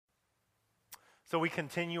So we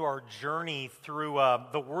continue our journey through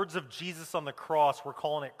the words of Jesus on the cross. We're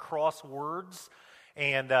calling it Cross Words.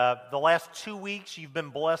 And the last 2 weeks, you've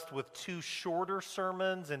been blessed with 2 shorter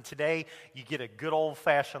sermons, and today you get a good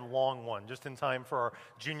old-fashioned long one, just in time for our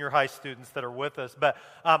junior high students that are with us. But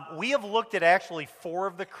we have looked at actually 4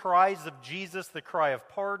 of the cries of Jesus: the cry of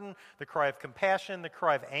pardon, the cry of compassion, the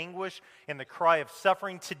cry of anguish, and the cry of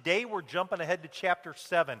suffering. Today we're jumping ahead to chapter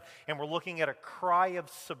 7, and we're looking at a cry of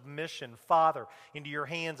submission. Father, into your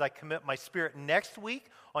hands I commit my spirit. Next week,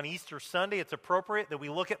 on Easter Sunday, it's appropriate that we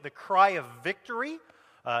look at the cry of victory.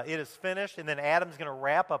 It is finished, and then Adam's going to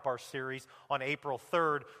wrap up our series on April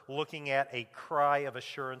 3rd, looking at a cry of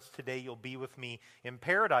assurance. Today you'll be with me in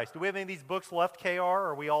paradise. Do we have any of these books left, KR, or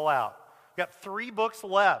are we all out? We've got 3 books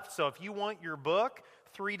left, so if you want your book,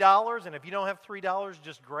 $3, and if you don't have $3,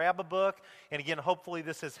 just grab a book. And again, hopefully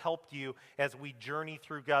this has helped you as we journey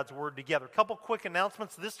through God's Word together. A couple quick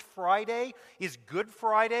announcements. This Friday is Good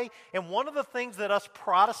Friday, and one of the things that us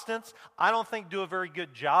Protestants, I don't think, do a very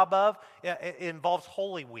good job of, it involves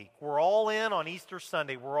Holy Week. We're all in on Easter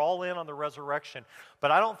Sunday. We're all in on the resurrection.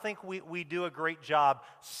 But I don't think we do a great job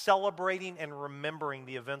celebrating and remembering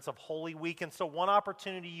the events of Holy Week. And so one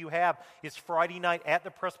opportunity you have is Friday night at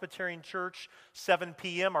the Presbyterian Church, 7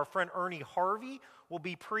 p.m. Our friend Ernie Harvey will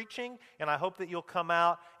be preaching, and I hope that you'll come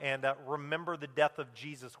out and remember the death of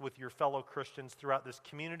Jesus with your fellow Christians throughout this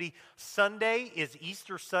community. Sunday is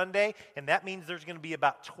Easter Sunday, and that means there's going to be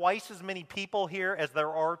about twice as many people here as there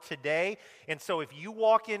are today. And so if you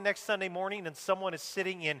walk in next Sunday morning and someone is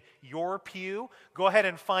sitting in your pew, go ahead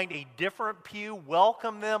and find a different pew,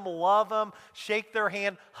 welcome them, love them, shake their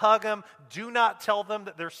hand, hug them. Do not tell them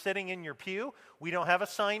that they're sitting in your pew. We don't have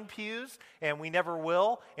assigned pews, and we never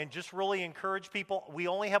will, and just really encourage people. We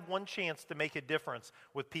only have one chance to make a difference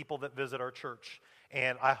with people that visit our church,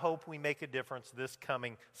 and I hope we make a difference this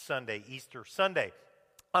coming Sunday, Easter Sunday.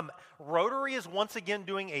 Rotary is once again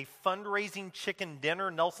doing a fundraising chicken dinner,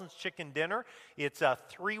 Nelson's Chicken Dinner. It's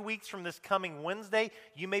 3 weeks from this coming Wednesday.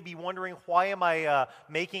 You may be wondering, why am I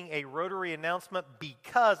making a Rotary announcement?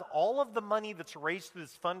 Because all of the money that's raised through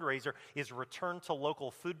this fundraiser is returned to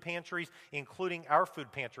local food pantries, including our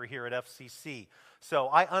food pantry here at FCC. So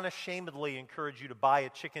I unashamedly encourage you to buy a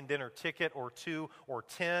chicken dinner ticket or 2 or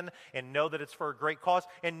 10 and know that it's for a great cause,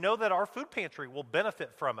 and know that our food pantry will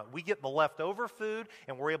benefit from it. We get the leftover food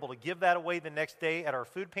and we're able to give that away the next day at our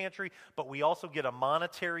food pantry, but we also get a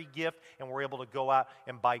monetary gift and we're able to go out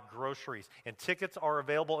and buy groceries. And tickets are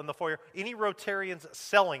available in the foyer. Any Rotarians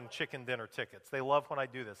selling chicken dinner tickets? They love when I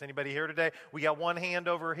do this. Anybody here today? We got one hand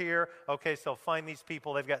over here. Okay, so find these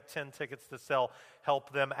people. They've got 10 tickets to sell.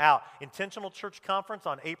 Help them out. Intentional Church Conference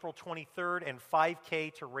on April 23rd, and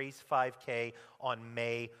 5K to raise 5K on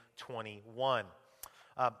May 21.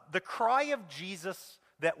 The cry of Jesus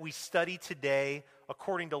that we study today,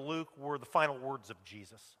 according to Luke, were the final words of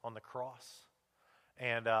Jesus on the cross.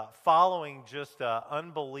 And following just an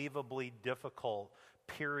unbelievably difficult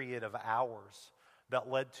period of hours that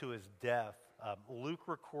led to his death, Luke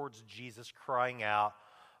records Jesus crying out,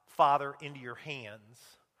 "Father, into your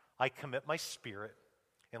hands I commit my spirit."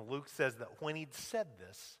 And Luke says that when he'd said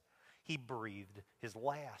this, he breathed his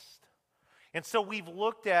last. And so we've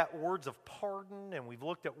looked at words of pardon, and we've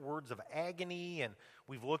looked at words of agony, and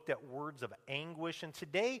we've looked at words of anguish. And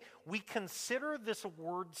today we consider this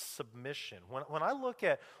word submission. When I look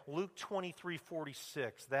at Luke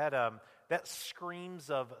 23:46, that screams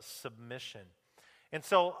of submission. And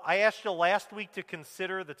so I asked you last week to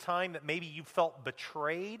consider the time that maybe you felt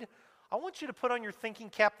betrayed. I want you to put on your thinking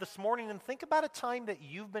cap this morning and think about a time that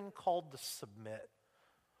you've been called to submit.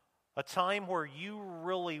 A time where you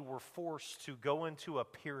really were forced to go into a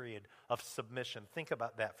period of submission. Think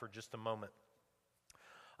about that for just a moment.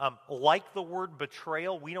 Like the word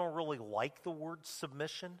betrayal, we don't really like the word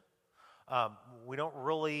submission. We don't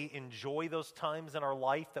really enjoy those times in our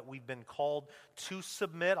life that we've been called to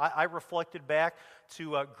submit. I reflected back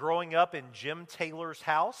to growing up in Jim Taylor's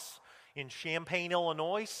house in Champaign,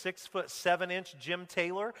 Illinois, 6'7" Jim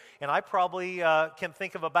Taylor, and I probably can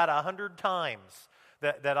think of about 100 times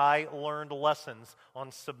that I learned lessons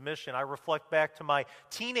on submission. I reflect back to my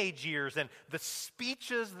teenage years and the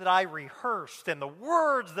speeches that I rehearsed and the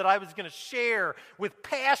words that I was going to share with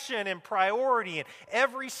passion and priority, and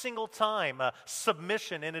every single time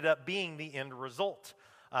submission ended up being the end result.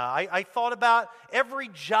 I thought about every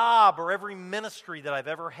job or every ministry that I've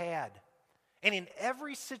ever had. And in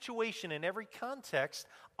every situation, in every context,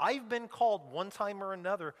 I've been called one time or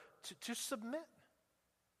another to submit.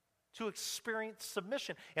 to experience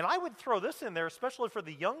submission. And I would throw this in there, especially for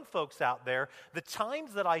the young folks out there. The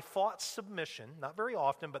times that I fought submission, not very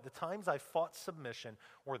often, but the times I fought submission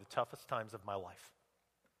were the toughest times of my life.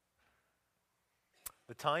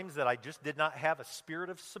 The times that I just did not have a spirit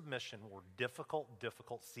of submission were difficult,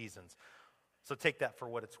 difficult seasons. So take that for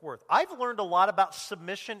what it's worth. I've learned a lot about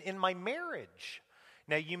submission in my marriage.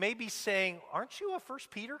 Now, you may be saying, aren't you a 1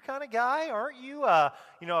 Peter kind of guy? Aren't you a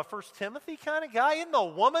 1 Timothy kind of guy? Isn't the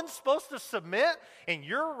woman supposed to submit and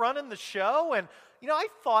you're running the show? And, I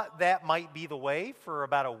thought that might be the way for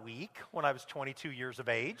about a week when I was 22 years of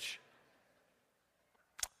age.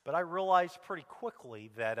 But I realized pretty quickly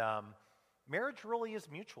that marriage really is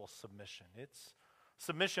mutual submission. It's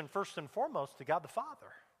submission first and foremost to God the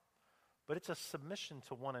Father, but it's a submission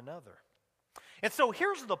to one another. And so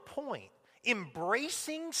here's the point.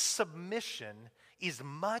 Embracing submission is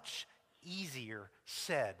much easier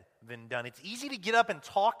said than done. It's easy to get up and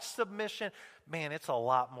talk submission. Man, it's a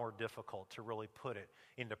lot more difficult to really put it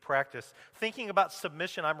into practice. Thinking about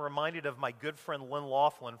submission, I'm reminded of my good friend Lynn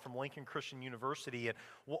Laughlin from Lincoln Christian University, and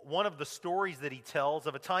one of the stories that he tells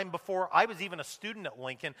of a time before I was even a student at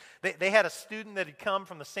Lincoln. They had a student that had come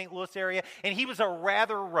from the St. Louis area, and he was a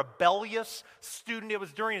rather rebellious student. It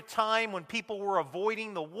was during a time when people were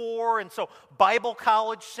avoiding the war, and so Bible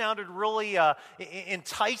college sounded really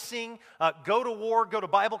enticing. Go to war, go to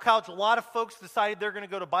Bible college. A lot of folks decided they're going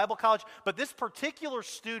to go to Bible college, but this particular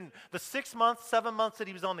student, the 6 months, 7 months that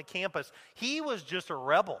he was on the campus, he was just a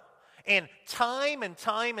rebel. And time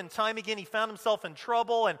again, he found himself in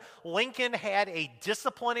trouble, and Lincoln had a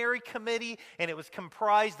disciplinary committee, and it was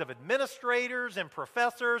comprised of administrators and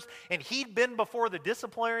professors, and he'd been before the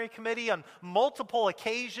disciplinary committee on multiple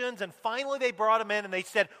occasions, and finally they brought him in, and they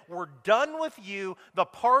said, we're done with you, the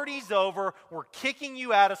party's over, we're kicking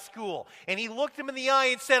you out of school. And he looked him in the eye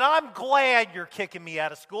and said, I'm glad you're kicking me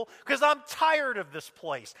out of school, because I'm tired of this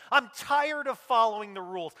place. I'm tired of following the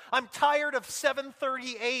rules. I'm tired of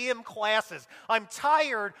 7:30 a.m. classes. I'm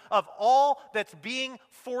tired of all that's being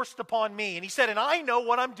forced upon me. And he said, and I know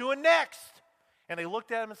what I'm doing next. And they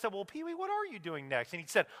looked at him and said, well, Pee-wee, what are you doing next? And he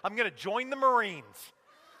said, I'm going to join the Marines.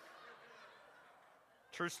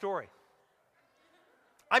 True story.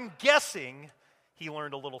 I'm guessing he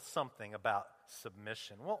learned a little something about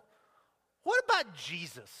submission. Well, what about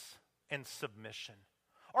Jesus and submission?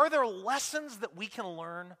 Are there lessons that we can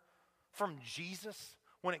learn from Jesus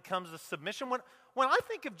when it comes to submission? When I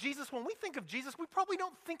think of Jesus, when we think of Jesus, we probably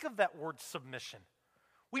don't think of that word submission.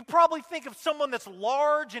 We probably think of someone that's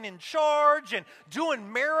large and in charge and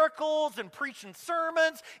doing miracles and preaching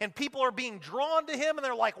sermons, and people are being drawn to him and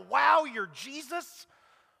they're like, wow, you're Jesus.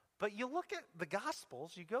 But you look at the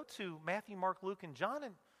Gospels, you go to Matthew, Mark, Luke, and John,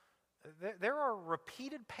 and there are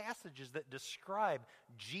repeated passages that describe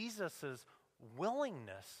Jesus'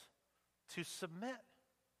 willingness to submit.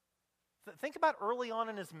 Think about early on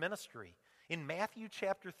in his ministry. In Matthew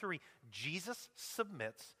chapter 3, Jesus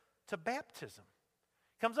submits to baptism.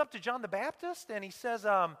 Comes up to John the Baptist and he says,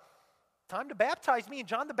 time to baptize me. And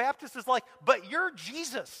John the Baptist is like, but you're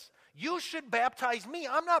Jesus. You should baptize me.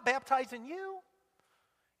 I'm not baptizing you.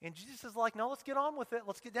 And Jesus is like, no, let's get on with it.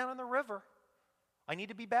 Let's get down in the river. I need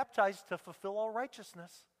to be baptized to fulfill all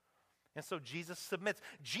righteousness. And so Jesus submits.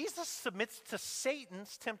 Jesus submits to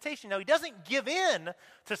Satan's temptation. Now, he doesn't give in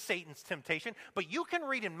to Satan's temptation, but you can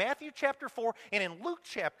read in Matthew chapter 4 and in Luke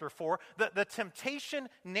chapter 4 the temptation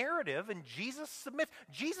narrative, and Jesus submits.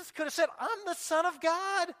 Jesus could have said, I'm the Son of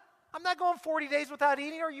God. I'm not going 40 days without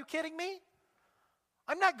eating. Are you kidding me?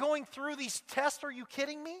 I'm not going through these tests. Are you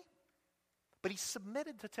kidding me? But he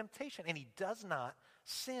submitted to temptation, and he does not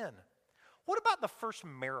sin. What about the first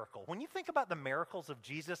miracle? When you think about the miracles of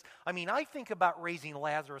Jesus, I think about raising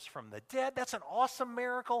Lazarus from the dead. That's an awesome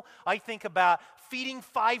miracle. I think about feeding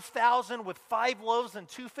 5,000 with 5 loaves and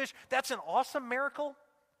 2 fish. That's an awesome miracle.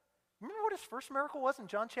 Remember what his first miracle was in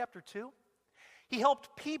John chapter 2? He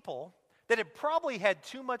helped people that had probably had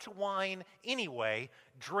too much wine anyway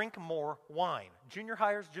drink more wine. Junior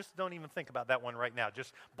hires, just don't even think about that one right now.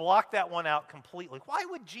 Just block that one out completely. Why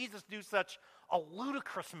would Jesus do such a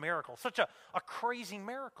ludicrous miracle, such a crazy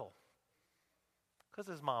miracle? Because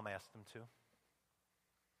his mom asked him to.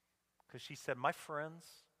 Because she said, my friends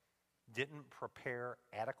didn't prepare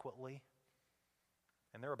adequately,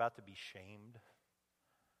 and they're about to be shamed.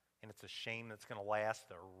 And it's a shame that's going to last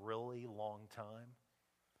a really long time.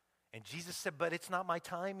 And Jesus said, but it's not my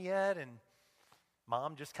time yet. And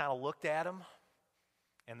mom just kind of looked at him.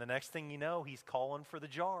 And the next thing you know, he's calling for the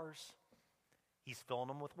jars. He's filling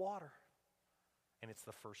them with water. And it's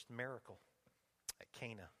the first miracle at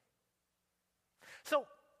Cana. So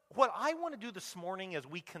what I want to do this morning as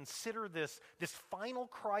we consider this final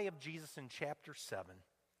cry of Jesus in chapter 7,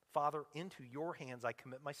 Father, into your hands I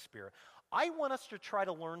commit my spirit. I want us to try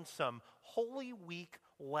to learn some Holy Week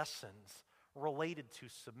lessons related to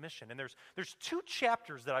submission. And there's two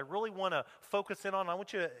chapters that I really want to focus in on. I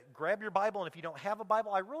want you to grab your Bible, and if you don't have a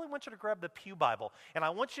Bible, I really want you to grab the Pew Bible. And I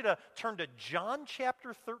want you to turn to John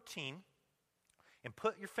chapter 13 and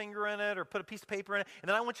put your finger in it or put a piece of paper in it. And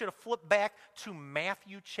then I want you to flip back to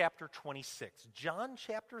Matthew chapter 26. John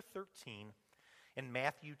chapter 13 and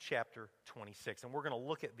Matthew chapter 26. And we're going to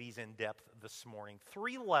look at these in depth this morning.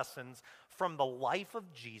 3 lessons from the life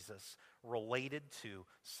of Jesus related to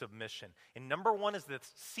submission. And number 1 is this: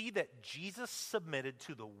 see that Jesus submitted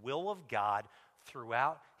to the will of God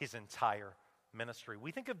throughout his entire ministry.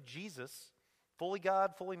 We think of Jesus, fully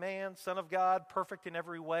God, fully man, Son of God, perfect in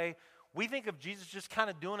every way. We think of Jesus just kind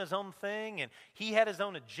of doing his own thing, and he had his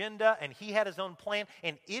own agenda, and he had his own plan.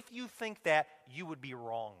 And if you think that, you would be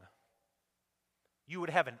wrong. You would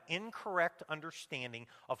have an incorrect understanding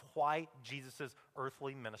of why Jesus'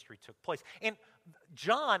 earthly ministry took place. And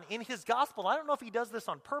John, in his gospel, I don't know if he does this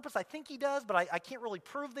on purpose. I think he does, but I can't really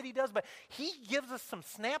prove that he does. But he gives us some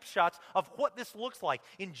snapshots of what this looks like.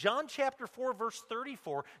 In John chapter 4, verse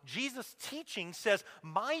 34, Jesus' teaching says,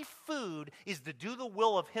 my food is to do the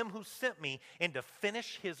will of him who sent me and to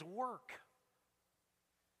finish his work.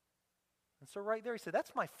 And so right there he said,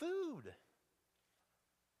 that's my food.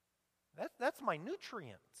 That's my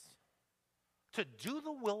nutrients. To do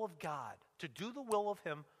the will of God, to do the will of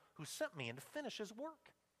him who sent me and to finish his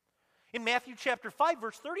work. In Matthew chapter 5,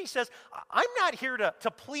 verse 30, he says, I'm not here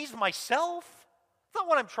to please myself. That's not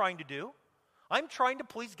what I'm trying to do. I'm trying to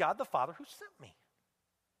please God the Father who sent me.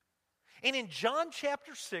 And in John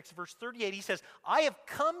chapter 6, verse 38, he says, I have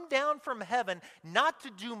come down from heaven not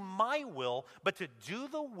to do my will, but to do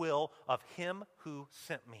the will of him who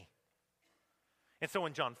sent me. And so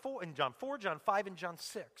in John 4, John 5, and John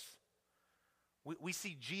 6, we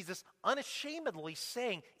see Jesus unashamedly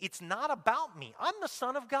saying, it's not about me. I'm the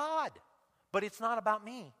Son of God, but it's not about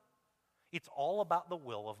me. It's all about the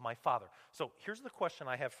will of my Father. So here's the question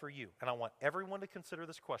I have for you, and I want everyone to consider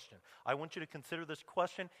this question. I want you to consider this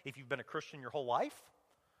question if you've been a Christian your whole life.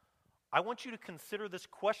 I want you to consider this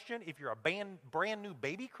question if you're a brand new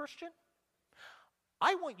baby Christian.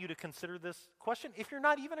 I want you to consider this question if you're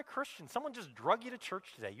not even a Christian. Someone just drug you to church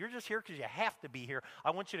today. You're just here because you have to be here. I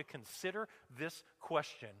want you to consider this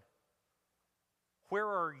question. Where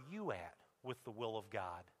are you at with the will of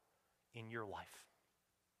God in your life?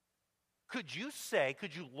 Could you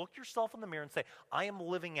look yourself in the mirror and say, I am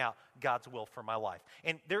living out God's will for my life?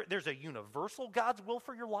 And there's a universal God's will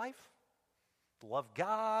for your life. Love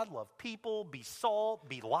God, love people, be salt,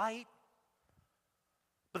 be light.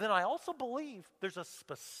 But then I also believe there's a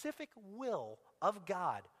specific will of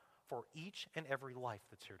God for each and every life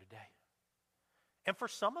that's here today. And for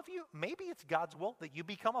some of you, maybe it's God's will that you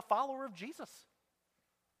become a follower of Jesus.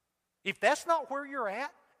 If that's not where you're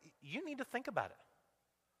at, you need to think about it.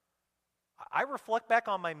 I reflect back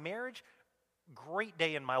on my marriage, great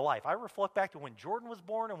day in my life. I reflect back to when Jordan was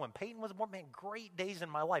born and when Peyton was born. Man, great days in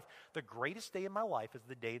my life. The greatest day in my life is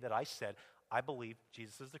the day that I said, I believe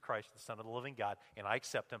Jesus is the Christ, the Son of the living God, and I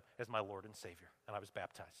accept him as my Lord and Savior. And I was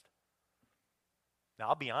baptized. Now,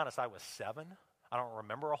 I'll be honest, I was 7. I don't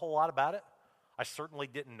remember a whole lot about it. I certainly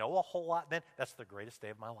didn't know a whole lot then. That's the greatest day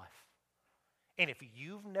of my life. And if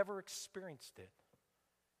you've never experienced it,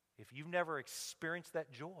 if you've never experienced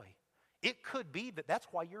that joy, it could be that that's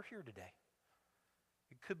why you're here today.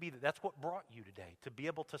 It could be that that's what brought you today, to be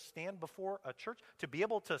able to stand before a church, to be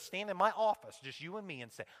able to stand in my office, just you and me,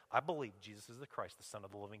 and say, I believe Jesus is the Christ, the Son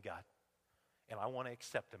of the living God, and I want to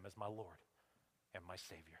accept him as my Lord and my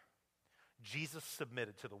Savior. Jesus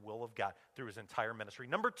submitted to the will of God through his entire ministry.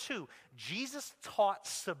 Number 2, Jesus taught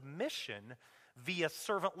submission via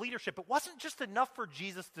servant leadership. It wasn't just enough for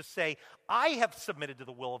Jesus to say, I have submitted to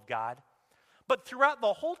the will of God. But throughout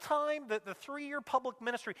the whole time, the 3-year public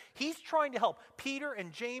ministry, he's trying to help Peter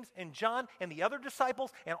and James and John and the other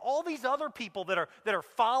disciples and all these other people that are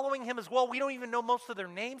following him as well. We don't even know most of their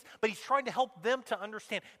names, but he's trying to help them to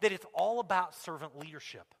understand that it's all about servant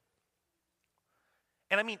leadership.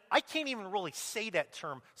 And I mean, I can't even really say that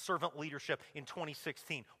term, servant leadership, in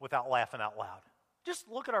 2016 without laughing out loud. Just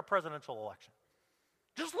look at our presidential election.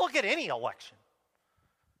 Just look at any election.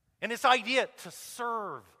 And this idea to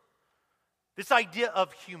serve, this idea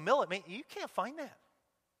of humility, man, you can't find that.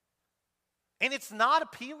 And it's not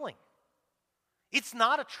appealing. It's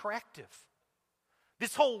not attractive.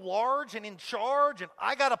 This whole large and in charge and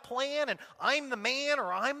I got a plan and I'm the man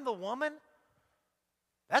or I'm the woman,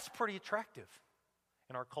 that's pretty attractive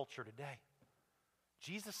in our culture today.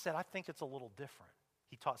 Jesus said, I think it's a little different.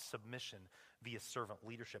 He taught submission via servant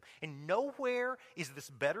leadership. And nowhere is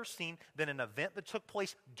this better seen than an event that took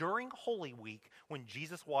place during Holy Week when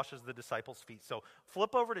Jesus washes the disciples' feet. So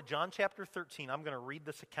flip over to John chapter 13. I'm going to read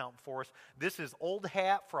this account for us. This is old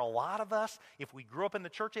hat for a lot of us. If we grew up in the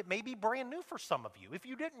church, it may be brand new for some of you. If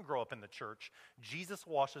you didn't grow up in the church, Jesus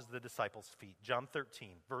washes the disciples' feet. John 13,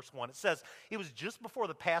 verse 1. It says, it was just before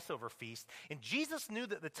the Passover feast, and Jesus knew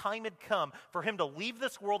that the time had come for him to leave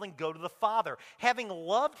this world and go to the Father. Having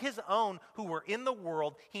loved his own who were in the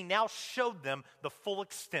world, he now showed them the full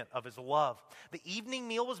extent of his love. The evening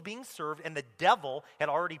meal was being served, and the devil had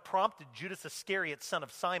already prompted Judas Iscariot, son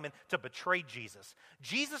of Simon, to betray Jesus.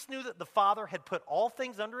 Jesus knew that the Father had put all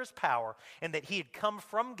things under his power, and that he had come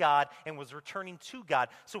from God and was returning to God.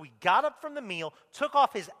 So he got up from the meal, took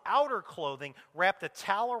off his outer clothing, wrapped a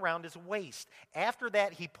towel around his waist. After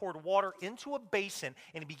that, he poured water into a basin,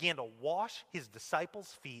 and he began to wash his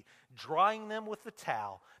disciples' feet, drying them with the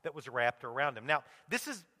towel that was wrapped around him. Now, this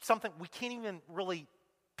is something we can't even really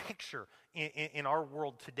picture in our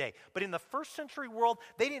world today. But in the first century world,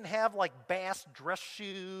 they didn't have like Bass dress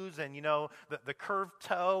shoes and, the curved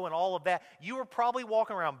toe and all of that. You were probably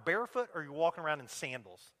walking around barefoot or you're walking around in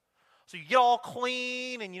sandals. So you get all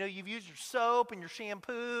clean and, you've used your soap and your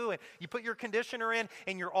shampoo and you put your conditioner in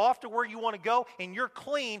and you're off to where you want to go and you're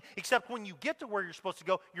clean, except when you get to where you're supposed to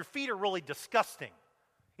go, your feet are really disgusting.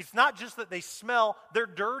 It's not just that they smell, they're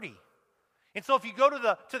dirty. And so if you go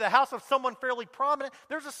to the house of someone fairly prominent,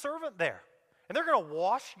 there's a servant there. And they're going to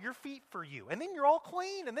wash your feet for you. And then you're all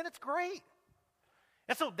clean, and then it's great.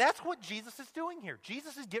 And so that's what Jesus is doing here.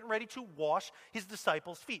 Jesus is getting ready to wash his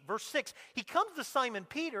disciples' feet. Verse 6, he comes to Simon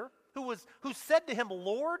Peter, who said to him,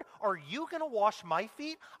 Lord, are you going to wash my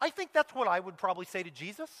feet? I think that's what I would probably say to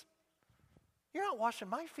Jesus. You're not washing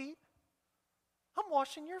my feet. I'm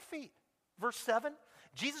washing your feet. Verse 7,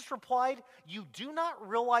 Jesus replied, you do not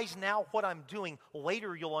realize now what I'm doing.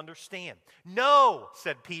 Later you'll understand. No,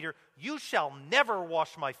 said Peter, you shall never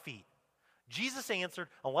wash my feet. Jesus answered,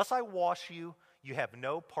 unless I wash you, you have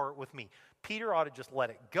no part with me. Peter ought to just let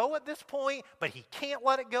it go at this point, but he can't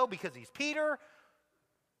let it go because he's Peter.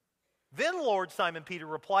 Then, Lord, Simon Peter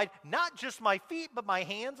replied, not just my feet, but my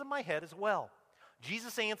hands and my head as well.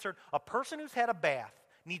 Jesus answered, a person who's had a bath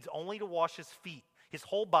needs only to wash his feet. His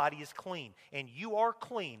whole body is clean, and you are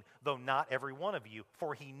clean, though not every one of you,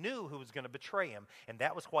 for he knew who was going to betray him, and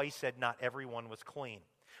that was why he said not everyone was clean.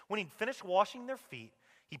 When he'd finished washing their feet,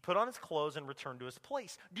 he put on his clothes and returned to his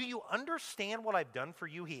place. Do you understand what I've done for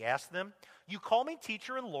you? He asked them. You call me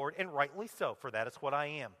teacher and Lord, and rightly so, for that is what I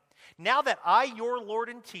am. Now that I, your Lord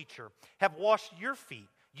and teacher, have washed your feet,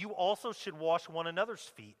 you also should wash one another's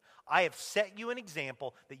feet. I have set you an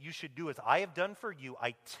example that you should do as I have done for you.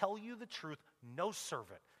 I tell you the truth, no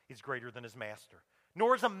servant is greater than his master,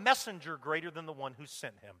 nor is a messenger greater than the one who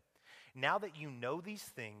sent him. Now that you know these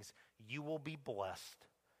things, you will be blessed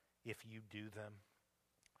if you do them.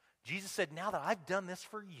 Jesus said, now that I've done this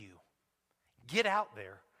for you, get out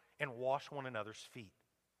there and wash one another's feet.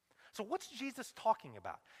 So what's Jesus talking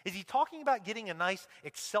about? Is he talking about getting a nice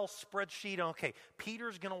Excel spreadsheet? Okay,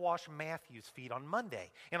 Peter's going to wash Matthew's feet on Monday.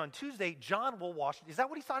 And on Tuesday, John will wash. Is that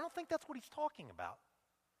what he's? I don't think that's what he's talking about.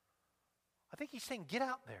 I think he's saying, get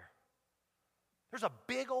out there. There's a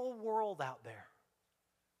big old world out there.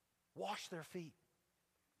 Wash their feet.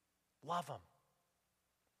 Love them.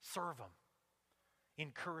 Serve them.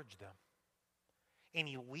 Encourage them. And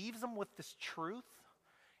he leaves them with this truth.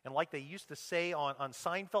 And like they used to say on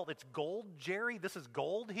Seinfeld, it's gold, Jerry. This is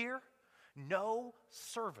gold here. No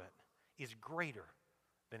servant is greater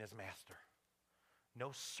than his master.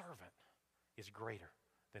 No servant is greater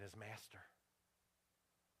than his master.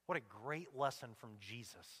 What a great lesson from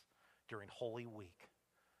Jesus during Holy Week.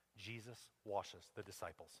 Jesus washes the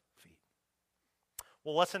disciples' feet.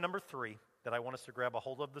 Well, lesson number 3 that I want us to grab a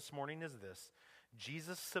hold of this morning is this.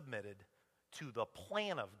 Jesus submitted to the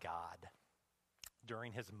plan of God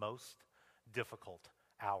during his most difficult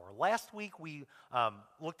hour. Last week we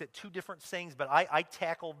looked at 2 different sayings, but I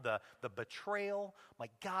tackled the betrayal. My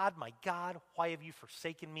God, why have you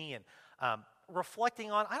forsaken me? And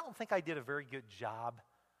reflecting on, I don't think I did a very good job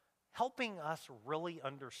helping us really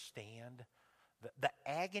understand the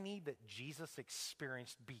agony that Jesus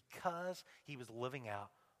experienced because he was living out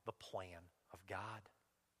the plan of God.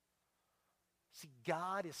 See,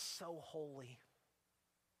 God is so holy.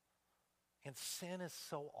 And sin is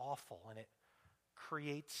so awful, and it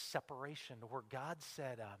creates separation to where God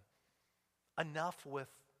said, enough with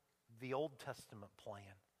the Old Testament plan.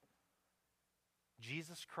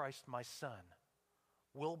 Jesus Christ, my Son,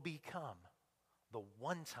 will become the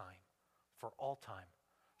one-time, for all time,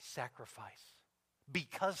 sacrifice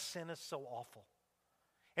because sin is so awful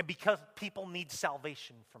and because people need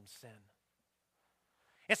salvation from sin.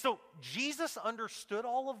 And so Jesus understood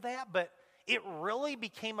all of that, but it really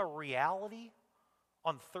became a reality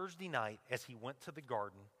on Thursday night as he went to the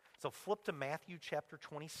garden. So flip to Matthew chapter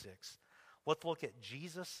 26. Let's look at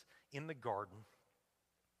Jesus in the garden.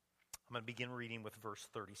 I'm going to begin reading with verse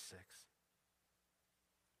 36.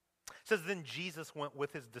 It says, then Jesus went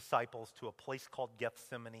with his disciples to a place called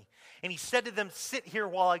Gethsemane. And he said to them, sit here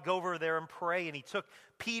while I go over there and pray. And he took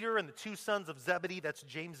Peter and the two sons of Zebedee, that's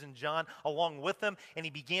James and John, along with him. And he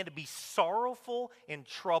began to be sorrowful and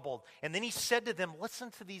troubled. And then he said to them, listen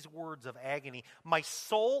to these words of agony. My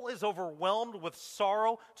soul is overwhelmed with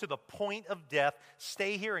sorrow to the point of death.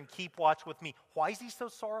 Stay here and keep watch with me. Why is he so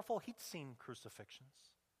sorrowful? He'd seen crucifixions.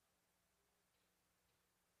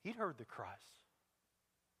 He'd heard the cries.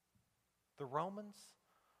 The Romans,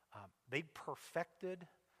 they'd perfected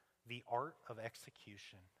the art of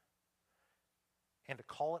execution. And to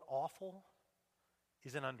call it awful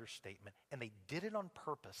is an understatement. And they did it on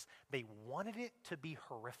purpose. They wanted it to be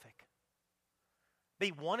horrific.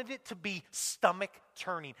 They wanted it to be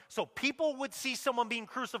stomach-turning. So people would see someone being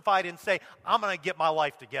crucified and say, I'm going to get my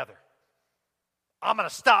life together. I'm going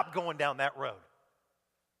to stop going down that road.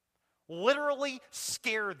 Literally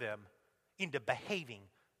scare them into behaving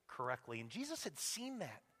correctly. And Jesus had seen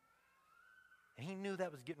that. And he knew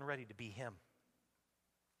that was getting ready to be him.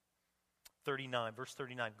 39, verse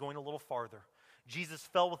 39, going a little farther. Jesus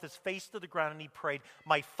fell with his face to the ground and he prayed,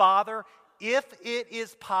 my Father, if it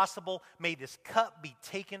is possible, may this cup be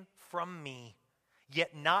taken from me.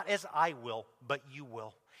 Yet not as I will, but you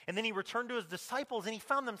will. And then he returned to his disciples and he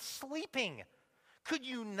found them sleeping. Could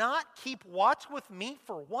you not keep watch with me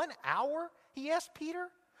for 1 hour? He asked Peter.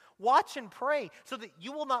 Watch and pray so that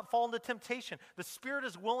you will not fall into temptation. The spirit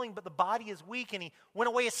is willing, but the body is weak. And he went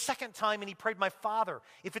away a second time and he prayed, my Father,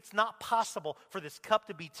 if it's not possible for this cup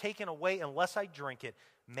to be taken away unless I drink it,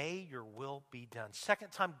 may your will be done.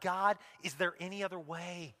 Second time, God, is there any other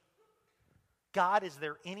way? God, is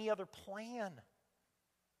there any other plan?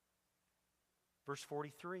 Verse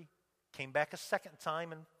 43, came back a second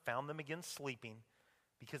time and found them again sleeping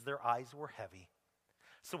because their eyes were heavy.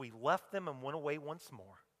 So he left them and went away once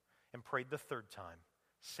more and prayed the third time,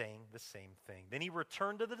 saying the same thing. Then he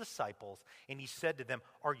returned to the disciples and he said to them,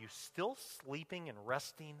 are you still sleeping and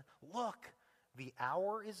resting? Look, the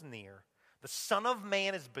hour is near. The Son of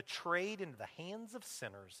Man is betrayed into the hands of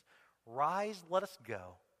sinners. Rise, let us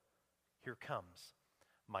go. Here comes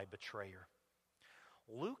my betrayer.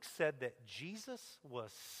 Luke said that Jesus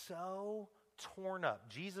was so torn up.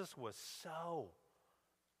 Jesus was so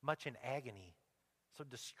much in agony, so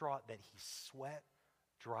distraught that he sweat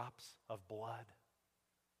drops of blood.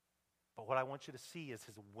 But what I want you to see is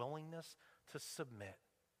his willingness to submit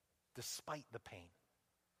despite the pain,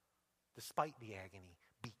 despite the agony,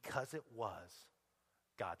 because it was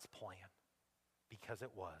God's plan, because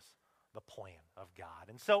it was the plan of God.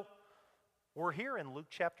 And so we're here in Luke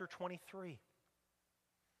chapter 23.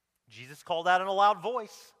 Jesus called out in a loud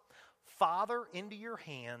voice, Father, into your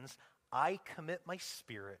hands I commit my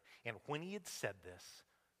spirit. And when he had said this,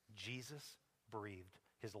 Jesus breathed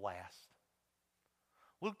his last.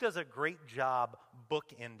 Luke does a great job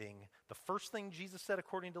bookending the first thing Jesus said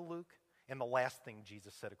according to Luke and the last thing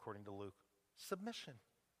Jesus said according to Luke. Submission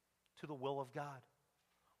to the will of God.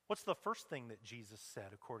 What's the first thing that Jesus said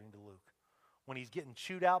according to Luke? When he's getting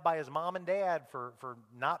chewed out by his mom and dad for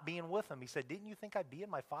not being with him, he said, didn't you think I'd be in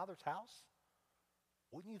my Father's house?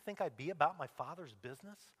 Wouldn't you think I'd be about my Father's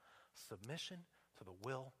business? Submission to the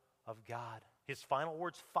will of God. His final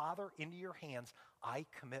words, Father, into your hands I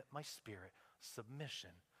commit my spirit.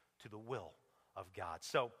 Submission to the will of God.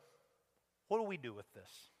 So, what do we do with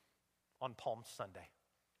this on Palm Sunday?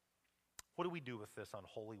 What do we do with this on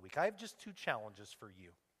Holy Week? I have just two challenges for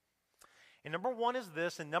you. And number one is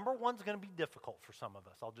this, and number one's going to be difficult for some of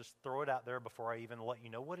us. I'll just throw it out there before I even let you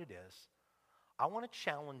know what it is. I want to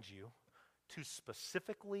challenge you to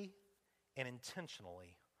specifically and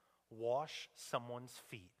intentionally wash someone's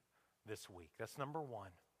feet this week. That's number one.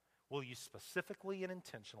 Will you specifically and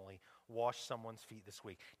intentionally wash someone's feet this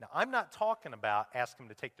week? Now, I'm not talking about asking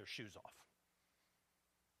them to take their shoes off.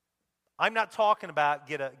 I'm not talking about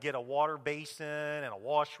get a water basin and a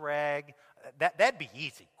wash rag. That'd be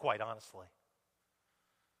easy, quite honestly.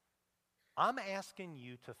 I'm asking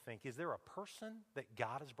you to think, is there a person that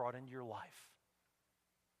God has brought into your life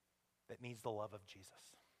that needs the love of Jesus?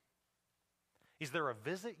 Is there a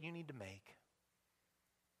visit you need to make?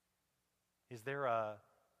 Is there a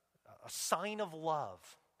sign of love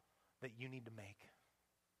that you need to make?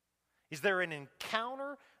 Is there an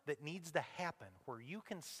encounter that needs to happen where you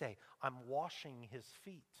can say, I'm washing his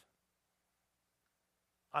feet?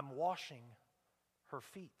 I'm washing her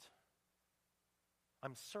feet.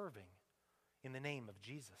 I'm serving in the name of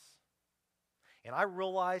Jesus. And I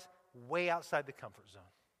realize way outside the comfort zone.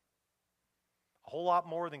 A whole lot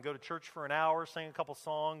more than go to church for an hour, sing a couple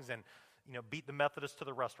songs, and beat the Methodists to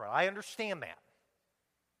the restaurant. I understand that.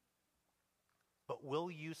 But will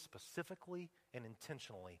you specifically and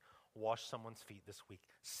intentionally wash someone's feet this week?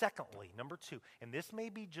 Secondly, number 2, and this may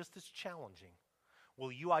be just as challenging,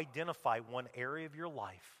 will you identify one area of your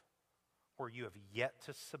life where you have yet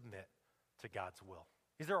to submit to God's will?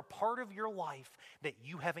 Is there a part of your life that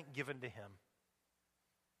you haven't given to him?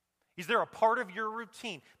 Is there a part of your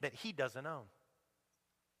routine that he doesn't own?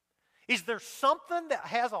 Is there something that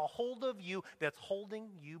has a hold of you that's holding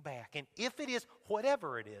you back? And if it is,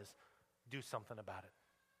 whatever it is, do something about it.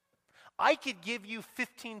 I could give you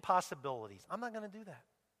 15 possibilities. I'm not going to do that.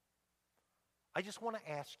 I just want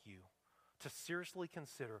to ask you to seriously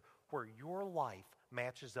consider where your life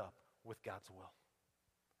matches up with God's will.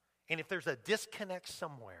 And if there's a disconnect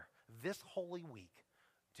somewhere this Holy Week,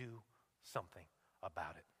 do something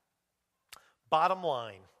about it. Bottom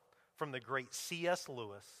line, from the great C.S.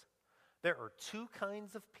 Lewis, there are 2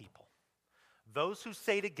 kinds of people. Those who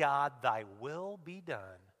say to God, thy will be done,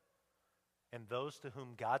 and those to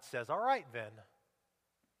whom God says, all right then,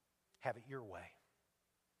 have it your way.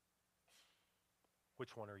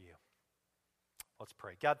 Which one are you? Let's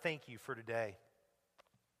pray. God, thank you for today.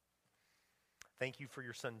 Thank you for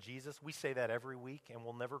your son, Jesus. We say that every week, and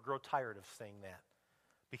we'll never grow tired of saying that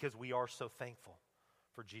because we are so thankful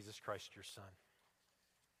for Jesus Christ, your son.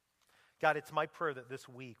 God, it's my prayer that this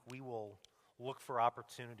week we will look for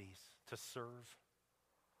opportunities to serve.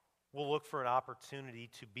 We'll look for an opportunity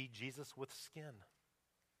to be Jesus with skin.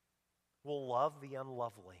 We'll love the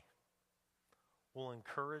unlovely. We'll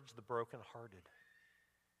encourage the brokenhearted.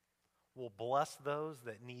 We'll bless those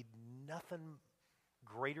that need nothing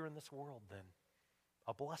greater in this world than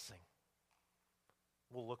a blessing.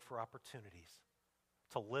 We'll look for opportunities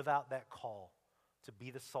to live out that call, to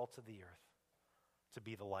be the salt of the earth, to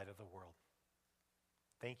be the light of the world.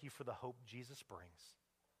 Thank you for the hope Jesus brings.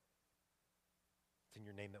 It's in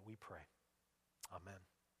your name that we pray. Amen.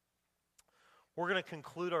 We're going to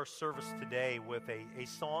conclude our service today with a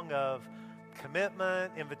song of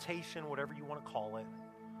commitment, invitation, whatever you want to call it.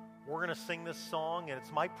 We're going to sing this song, and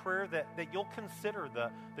it's my prayer that you'll consider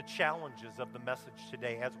the challenges of the message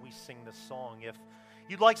today as we sing this song. If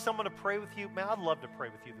you'd like someone to pray with you, man, I'd love to pray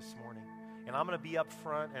with you this morning. And I'm going to be up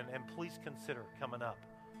front, and please consider coming up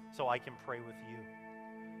so I can pray with you.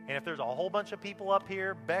 And if there's a whole bunch of people up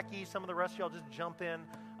here, Becky, some of the rest of y'all, just jump in.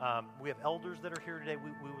 We have elders that are here today.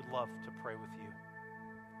 We would love to pray with you.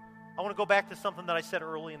 I want to go back to something that I said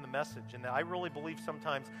early in the message, and that I really believe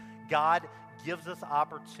sometimes God gives us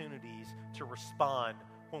opportunities to respond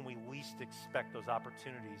when we least expect those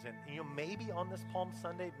opportunities. And maybe on this Palm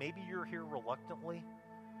Sunday, maybe you're here reluctantly,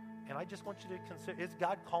 and I just want you to consider, is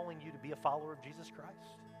God calling you to be a follower of Jesus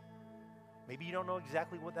Christ? Maybe you don't know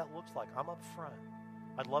exactly what that looks like. I'm up front.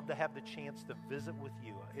 I'd love to have the chance to visit with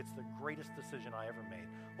you. It's the greatest decision I ever made.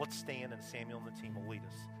 Let's stand, and Samuel and the team will lead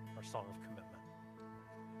us our song of commitment.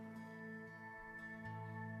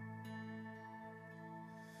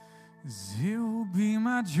 It will be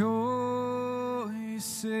my joy,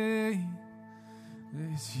 say,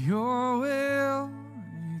 it's your will,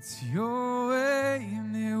 it's your way,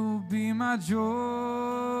 and it will be my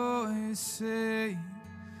joy, say,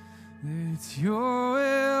 it's your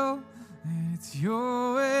will, it's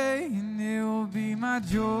your way, and it will be my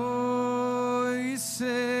joy,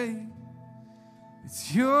 say,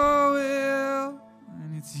 it's your will,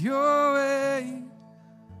 and it's your way,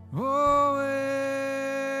 always.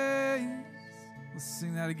 Let's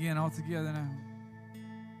sing that again all together now.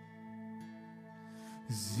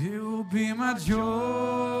 'Cause it will be my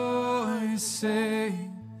joy, say,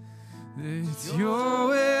 that it's your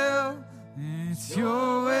will, and it's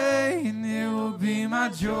your way, and it will be my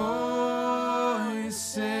joy,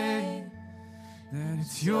 say, that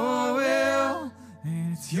it's your will,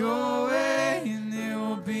 and it's your way, and it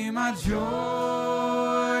will be my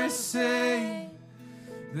joy, say,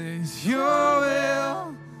 that it's your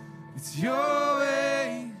will, it's your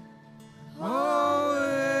way, always.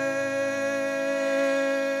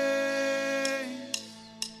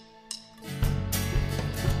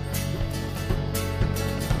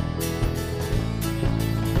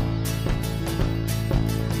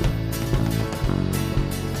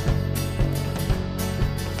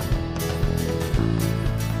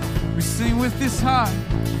 We sing with this heart,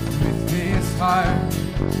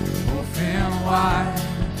 open wide.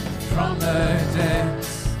 from the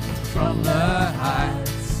depths, from the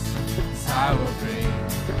heights, I will bring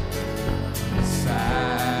a sacrifice.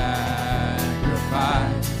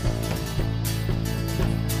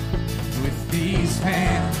 With these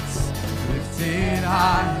hands lifted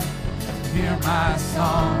high, hear my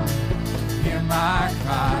song, hear my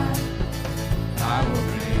cry. I will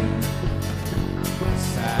bring a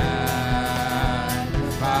sacrifice.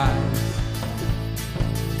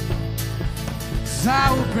 'Cause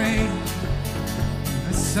I will bring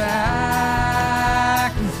a sacrifice.